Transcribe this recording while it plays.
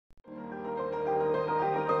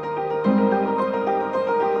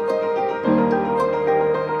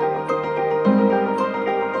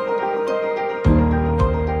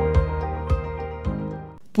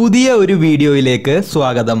പുതിയ ഒരു വീഡിയോയിലേക്ക്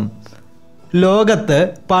സ്വാഗതം. ലോകത്ത്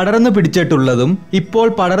പടർന്നു പിടിച്ചിട്ടുള്ളതും ഇപ്പോൾ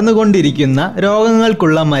പടർന്നുകൊണ്ടിരിക്കുന്ന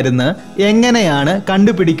രോഗങ്ങൾക്കുള്ള മരുന്ന് എങ്ങനെയാണ്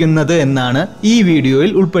കണ്ടുപിടിക്കുന്നത് എന്നാണ് ഈ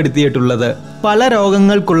വീഡിയോയിൽ ഉൾപ്പെടുത്തിയിട്ടുള്ളത്. പല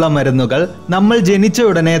രോഗങ്ങൾക്കുള്ള മരുന്നുകൾ നമ്മൾ ജനിച്ച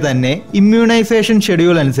ഉടനെ തന്നെ ഇമ്മ്യൂണൈസേഷൻ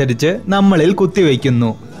ഷെഡ്യൂൾ അനുസരിച്ച് നമ്മളിൽ കുത്തിവയ്ക്കുന്നു.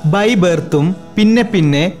 ബൈ ബർത്തും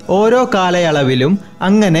പിന്നെ ഓരോ കാലയളവിലും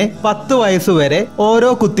അങ്ങനെ 10 വയസ്സുവരെ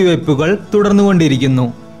ഓരോ കുത്തിവയ്പ്പുകൾ തുടർന്നുകൊണ്ടിരിക്കുന്നു.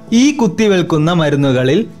 ഈ കുത്തിവെക്കുന്ന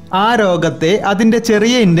മരുന്നുകളിൽ ആ രോഗത്തെ അതിൻ്റെ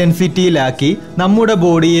ചെറിയ ഇൻറ്റൻസിറ്റിയിലാക്കി നമ്മുടെ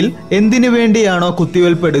ബോഡിയിൽ എന്തിനു വേണ്ടിയാണോ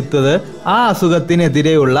കുത്തിവെപ്പെടുത്തത് ആ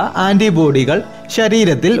അസുഖത്തിനെതിരെയുള്ള ആൻറ്റിബോഡികൾ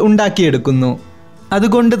ശരീരത്തിൽ ഉണ്ടാക്കിയെടുക്കുന്നു.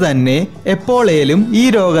 അതുകൊണ്ട് തന്നെ എപ്പോഴേലും ഈ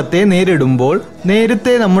രോഗത്തെ നേരിടുമ്പോൾ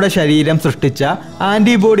നേരത്തെ നമ്മുടെ ശരീരം സൃഷ്ടിച്ച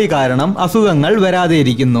ആൻറ്റിബോഡി കാരണം അസുഖങ്ങൾ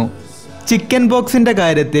വരാതെയിരിക്കുന്നു. ചിക്കൻ ബോക്സിൻ്റെ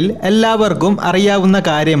കാര്യത്തിൽ എല്ലാവർക്കും അറിയാവുന്ന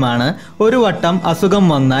കാര്യമാണ് ഒരു വട്ടം അസുഖം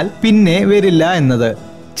വന്നാൽ പിന്നെ വരില്ല എന്നത്.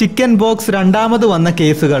 ചിക്കൻ ബോക്സ് രണ്ടാമത് വന്ന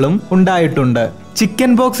കേസുകളും ഉണ്ടായിട്ടുണ്ട്.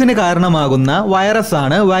 ചിക്കൻ ബോക്സിന് കാരണമാകുന്ന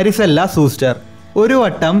വൈറസാണ് വാരിസെല്ല സൂസ്റ്റർ. ഒരു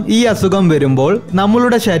വട്ടം ഈ അസുഖം വരുമ്പോൾ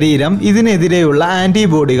നമ്മളുടെ ശരീരം ഇതിനെതിരെയുള്ള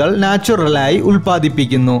ആൻറ്റിബോഡികൾ നാച്ചുറലായി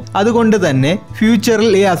ഉൽപ്പാദിപ്പിക്കുന്നു. അതുകൊണ്ട് തന്നെ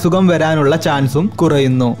ഫ്യൂച്ചറിൽ ഈ അസുഖം വരാനുള്ള ചാൻസും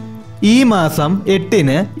കുറയുന്നു. ഈ മാസം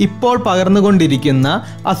 8-ന് ഇപ്പോൾ പകർന്നുകൊണ്ടിരിക്കുന്ന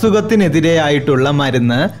അസുഖത്തിനെതിരെയായിട്ടുള്ള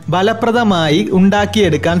മരുന്ന് ഫലപ്രദമായി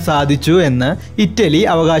ഉണ്ടാക്കിയെടുക്കാൻ സാധിച്ചു എന്ന് ഇറ്റലി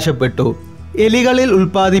അവകാശപ്പെട്ടു. എലികളിൽ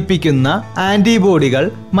ഉൽപ്പാദിപ്പിക്കുന്ന ആൻറ്റിബോഡികൾ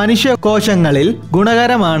മനുഷ്യകോശങ്ങളിൽ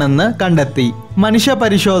ഗുണകരമാണെന്ന് കണ്ടെത്തി. മനുഷ്യ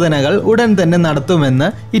പരിശോധനകൾ ഉടൻ തന്നെ നടത്തുമെന്ന്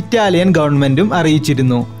ഇറ്റാലിയൻ ഗവൺമെൻറ്റും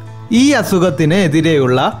അറിയിച്ചിരുന്നു. ഈ അസുഖത്തിന്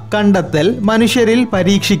എതിരെയുള്ള കണ്ടെത്തൽ മനുഷ്യരിൽ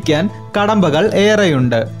പരീക്ഷിക്കാൻ കടമ്പകൾ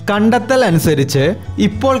ഏറെയുണ്ട്. കണ്ടെത്തൽ അനുസരിച്ച്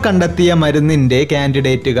ഇപ്പോൾ കണ്ടെത്തിയ മരുന്നിൻ്റെ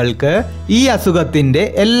കാൻഡിഡേറ്റുകൾക്ക് ഈ അസുഖത്തിൻ്റെ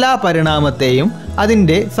എല്ലാ പരിണാമത്തെയും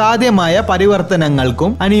അതിൻ്റെ സാധ്യമായ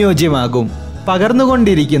പരിവർത്തനങ്ങൾക്കും അനുയോജ്യമാകും.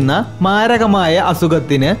 പകർന്നുകൊണ്ടിരിക്കുന്ന മാരകമായ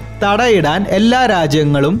അസുഖത്തിന് തടയിടാൻ എല്ലാ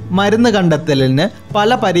രാജ്യങ്ങളും മരുന്ന് കണ്ടെത്തലിന്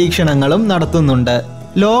പല പരീക്ഷണങ്ങളും നടത്തുന്നുണ്ട്.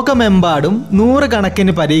 ലോകമെമ്പാടും 100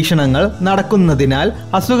 കണക്കിന് പരീക്ഷണങ്ങൾ നടക്കുന്നതിനാൽ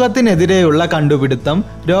അസുഖത്തിനെതിരെയുള്ള കണ്ടുപിടുത്തം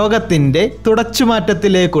രോഗത്തിൻ്റെ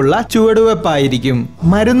തുടച്ചുമാറ്റത്തിലേക്കുള്ള ചുവടുവെപ്പായിരിക്കും.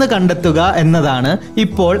 മരുന്ന് കണ്ടെത്തുക എന്നതാണ്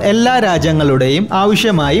ഇപ്പോൾ എല്ലാ രാജ്യങ്ങളുടെയും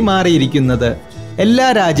ആവശ്യമായി മാറിയിരിക്കുന്നത്. എല്ലാ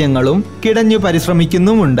രാജ്യങ്ങളും കിടഞ്ഞു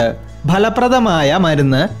പരിശ്രമിക്കുന്നുമുണ്ട്. ഫലപ്രദമായ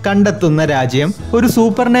മരുന്ന് കണ്ടെത്തുന്ന രാജ്യം ഒരു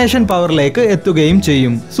സൂപ്പർ നേഷൻ പവറിലേക്ക് എത്തുകയും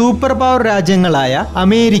ചെയ്യും. സൂപ്പർ പവർ രാജ്യങ്ങളായ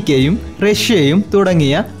അമേരിക്കയും റഷ്യയും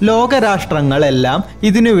തുടങ്ങിയ ലോകരാഷ്ട്രങ്ങളെല്ലാം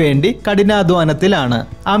ഇതിനുവേണ്ടി കഠിനാധ്വാനത്തിലാണ്.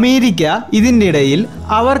 അമേരിക്ക ഇതിനിടയിൽ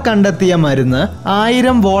അവർ കണ്ടെത്തിയ മരുന്ന്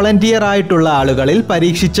 1000 വോളണ്ടിയർ ആയിട്ടുള്ള ആളുകളിൽ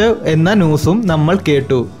പരീക്ഷിച്ചു എന്ന ന്യൂസും നമ്മൾ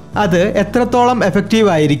കേട്ടു. അത് എത്രത്തോളം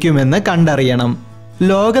എഫക്റ്റീവ് ആയിരിക്കുമെന്ന് കണ്ടറിയണം.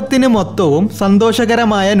 ലോകത്തിന് മൊത്തവും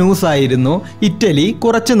സന്തോഷകരമായ ന്യൂസായിരുന്നു ഇറ്റലി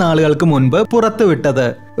കുറച്ചു നാളുകൾക്ക് മുൻപ് പുറത്തുവിട്ടത്.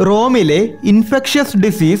 റോമിലെ ഇൻഫെക്ഷ്യസ്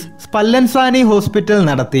ഡിസീസ് സ്പല്ലൻസാനി ഹോസ്പിറ്റൽ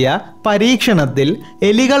നടത്തിയ പരീക്ഷണത്തിൽ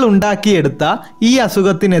എലികൾ ഉണ്ടാക്കിയെടുത്ത ഈ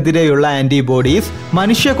അസുഖത്തിനെതിരെയുള്ള ആൻറ്റിബോഡീസ്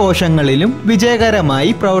മനുഷ്യകോശങ്ങളിലും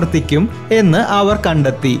വിജയകരമായി പ്രവർത്തിക്കും എന്ന് അവർ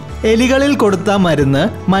കണ്ടെത്തി. എലികളിൽ കൊടുത്ത മരുന്ന്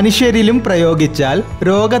മനുഷ്യരിലും പ്രയോഗിച്ചാൽ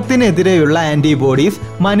രോഗത്തിനെതിരെയുള്ള ആൻറ്റിബോഡീസ്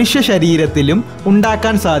മനുഷ്യ ശരീരത്തിലും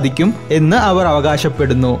ഉണ്ടാക്കാൻ സാധിക്കും എന്ന് അവർ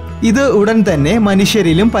അവകാശപ്പെടുന്നു. ഇത് ഉടൻ തന്നെ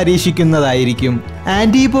മനുഷ്യരിലും പരീക്ഷിക്കുന്നതായിരിക്കും.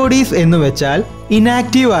 ആൻറ്റിബോഡീസ് എന്ന് വെച്ചാൽ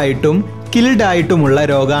ഇനാക്റ്റീവ് ആയിട്ടും കിൽഡ് ആയിട്ടുമുള്ള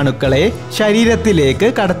രോഗാണുക്കളെ ശരീരത്തിലേക്ക്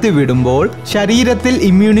കടത്തിവിടുമ്പോൾ ശരീരത്തിൽ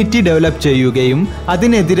ഇമ്മ്യൂണിറ്റി ഡെവലപ്പ് ചെയ്യുകയും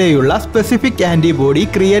അതിനെതിരെയുള്ള സ്പെസിഫിക് ആൻറ്റിബോഡി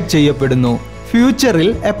ക്രിയേറ്റ് ചെയ്യപ്പെടുന്നു. ഫ്യൂച്ചറിൽ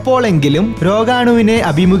എപ്പോഴെങ്കിലും രോഗാണുവിനെ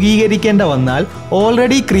അഭിമുഖീകരിക്കേണ്ട വന്നാൽ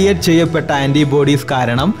ഓൾറെഡി ക്രിയേറ്റ് ചെയ്യപ്പെട്ട ആൻറ്റിബോഡീസ്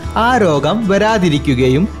കാരണം ആ രോഗം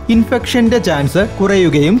വരാതിരിക്കുകയും ഇൻഫെക്ഷൻ്റെ ചാൻസ്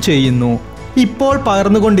കുറയുകയും ചെയ്യുന്നു. ഇപ്പോൾ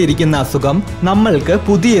പകർന്നുകൊണ്ടിരിക്കുന്ന അസുഖം നമ്മൾക്ക്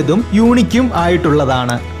പുതിയതും യൂണിക്കും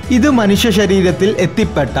ആയിട്ടുള്ളതാണ്. ഇത് മനുഷ്യ ശരീരത്തിൽ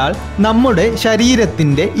എത്തിപ്പെട്ടാൽ നമ്മുടെ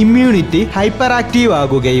ശരീരത്തിൻ്റെ ഇമ്മ്യൂണിറ്റി ഹൈപ്പർ ആക്റ്റീവ്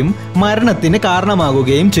ആകുകയും മരണത്തിന്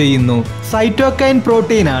കാരണമാകുകയും ചെയ്യുന്നു. സൈറ്റോകൈൻ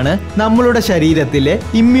പ്രോട്ടീനാണ് നമ്മളുടെ ശരീരത്തിലെ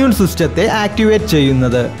ഇമ്മ്യൂൺ സിസ്റ്റത്തെ ആക്ടിവേറ്റ്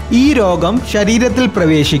ചെയ്യുന്നത്. ഈ രോഗം ശരീരത്തിൽ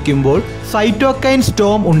പ്രവേശിക്കുമ്പോൾ സൈറ്റോകൈൻ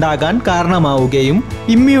സ്റ്റോം ഉണ്ടാകാൻ കാരണമാവുകയും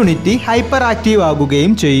ഇമ്മ്യൂണിറ്റി ഹൈപ്പർ ആക്റ്റീവ്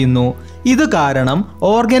ആകുകയും ചെയ്യുന്നു. ഇത് കാരണം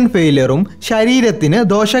ഓർഗൻ ഫെയിലിയറും ശരീരത്തിന്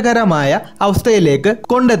ദോഷകരമായ അവസ്ഥയിലേക്ക്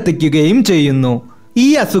കൊണ്ടെത്തിക്കുകയും ചെയ്യുന്നു. ഈ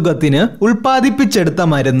അസുഖത്തിന് ഉൽപ്പാദിപ്പിച്ചെടുത്ത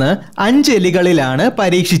മരുന്ന് 5 എലികളിലാണ്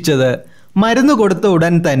പരീക്ഷിച്ചത്. മരുന്ന് കൊടുത്ത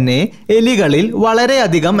ഉടൻ തന്നെ എലികളിൽ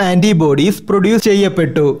വളരെയധികം ആൻറ്റിബോഡീസ് പ്രൊഡ്യൂസ്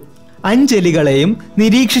ചെയ്യപ്പെട്ടു. 5 എലികളെയും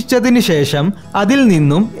നിരീക്ഷിച്ചതിന് ശേഷം അതിൽ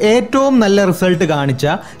നിന്നും ഏറ്റവും നല്ല റിസൾട്ട് കാണിച്ച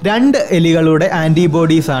 2 എലികളുടെ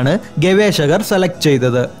ആൻറ്റിബോഡീസാണ് ഗവേഷകർ സെലക്ട്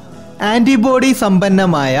ചെയ്തത്. ആൻറ്റിബോഡി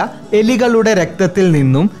സമ്പന്നമായ എലികളുടെ രക്തത്തിൽ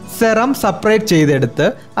നിന്നും സെറം സെപ്പറേറ്റ് ചെയ്തെടുത്ത്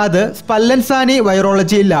അത് സ്പല്ലൻസാനി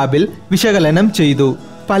വൈറോളജി ലാബിൽ വിശകലനം ചെയ്തു.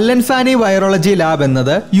 സ്പല്ലൻസാനി വൈറോളജി ലാബ്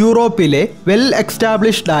എന്നത് യൂറോപ്പിലെ വെൽ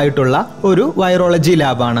എക്സ്റ്റാബ്ലിഷ്ഡ് ആയിട്ടുള്ള ഒരു വൈറോളജി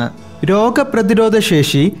ലാബാണ്. രോഗപ്രതിരോധ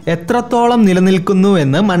ശേഷി എത്രത്തോളം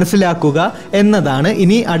നിലനിൽക്കുന്നുവെന്ന് മനസ്സിലാക്കുക എന്നതാണ്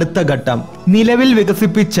ഇനി അടുത്ത ഘട്ടം. നിലവിൽ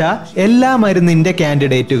വികസിപ്പിച്ച എല്ലാ മരുന്നിന്റെ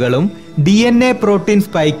കാൻഡിഡേറ്റുകളും DNA protein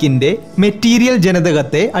സ്പൈക്കിന്റെ material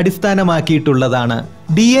ജനിതകത്തെ അടിസ്ഥാനമാക്കിയിട്ടുള്ളതാണ്.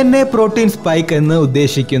 DNA protein spike എന്ന്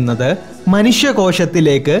ഉദ്ദേശിക്കുന്നത്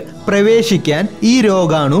മനുഷ്യകോശത്തിലേക്ക് പ്രവേശിക്കാൻ ഈ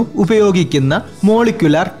രോഗാണു ഉപയോഗിക്കുന്ന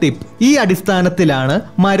മോളിക്യുലാർ ടിപ്പ്. ഈ അടിസ്ഥാനത്തിലാണ്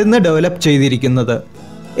മരുന്ന് ഡെവലപ്പ് ചെയ്തിരിക്കുന്നത്.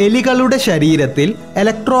 എലികളുടെ ശരീരത്തിൽ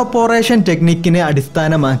ഇലക്ട്രോപോറേഷൻ ടെക്നിക്കിനെ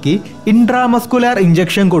അടിസ്ഥാനമാക്കി ഇൻട്രാമസ്കുലാർ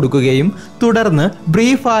ഇഞ്ചക്ഷൻ കൊടുക്കുകയും തുടർന്ന്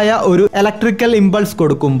ബ്രീഫായ ഒരു ഇലക്ട്രിക്കൽ ഇമ്പൾസ്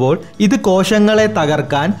കൊടുക്കുമ്പോൾ ഇത് കോശങ്ങളെ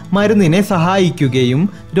തകർക്കാൻ മരുന്നിനെ സഹായിക്കുകയും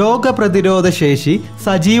രോഗപ്രതിരോധ ശേഷി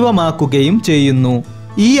സജീവമാക്കുകയും ചെയ്യുന്നു.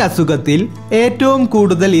 ഈ അസുഖത്തിൽ ഏറ്റവും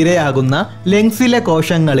കൂടുതൽ ഇരയാകുന്ന ലങ്സിലെ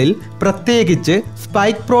കോശങ്ങളിൽ പ്രത്യേകിച്ച്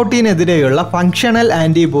സ്പൈക്ക് പ്രോട്ടീനെതിരെയുള്ള ഫങ്ഷണൽ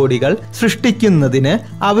ആന്റിബോഡികൾ സൃഷ്ടിക്കുന്നതിന്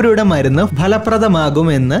അവരുടെ മരുന്ന്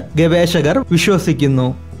ഫലപ്രദമാകുമെന്ന് ഗവേഷകർ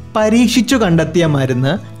വിശ്വസിക്കുന്നു. പരീക്ഷിച്ചു കണ്ടെത്തിയ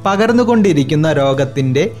മരുന്ന് പകർന്നുകൊണ്ടിരിക്കുന്ന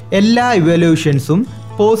രോഗത്തിന്റെ എല്ലാ ഇവല്യൂഷൻസും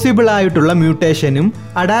പോസിബിളായിട്ടുള്ള മ്യൂട്ടേഷനും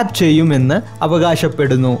അഡാപ്റ്റ് ചെയ്യുമെന്ന്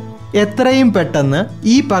അവകാശപ്പെടുന്നു. എത്രയും പെട്ടെന്ന്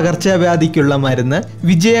ഈ പകർച്ചവ്യാധിക്കുള്ള മരുന്ന്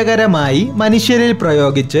വിജയകരമായി മനുഷ്യരിൽ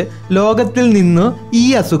പ്രയോഗിച്ച് ലോകത്തിൽ നിന്ന്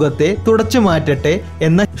ഈ അസുഖത്തെ തുടച്ചു മാറ്റട്ടെ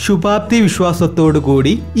എന്ന ശുഭാപ്തി വിശ്വാസത്തോടു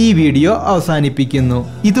കൂടി ഈ വീഡിയോ അവസാനിപ്പിക്കുന്നു.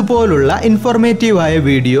 ഇതുപോലുള്ള ഇൻഫോർമേറ്റീവായ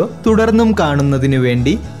വീഡിയോ തുടർന്നും കാണുന്നതിനു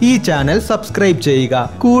വേണ്ടി ഈ ചാനൽ സബ്സ്ക്രൈബ് ചെയ്യുക.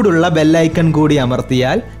 കൂടുള്ള ബെല്ലൈക്കൺ കൂടി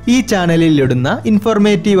അമർത്തിയാൽ ഈ ചാനലിൽ ഇടുന്ന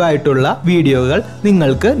ഇൻഫോർമേറ്റീവായിട്ടുള്ള വീഡിയോകൾ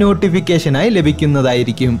നിങ്ങൾക്ക് നോട്ടിഫിക്കേഷനായി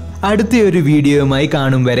ലഭിക്കുന്നതായിരിക്കും. അടുത്ത ഒരു വീഡിയോയുമായി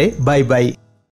കാണും വരെ ബൈ ബൈ.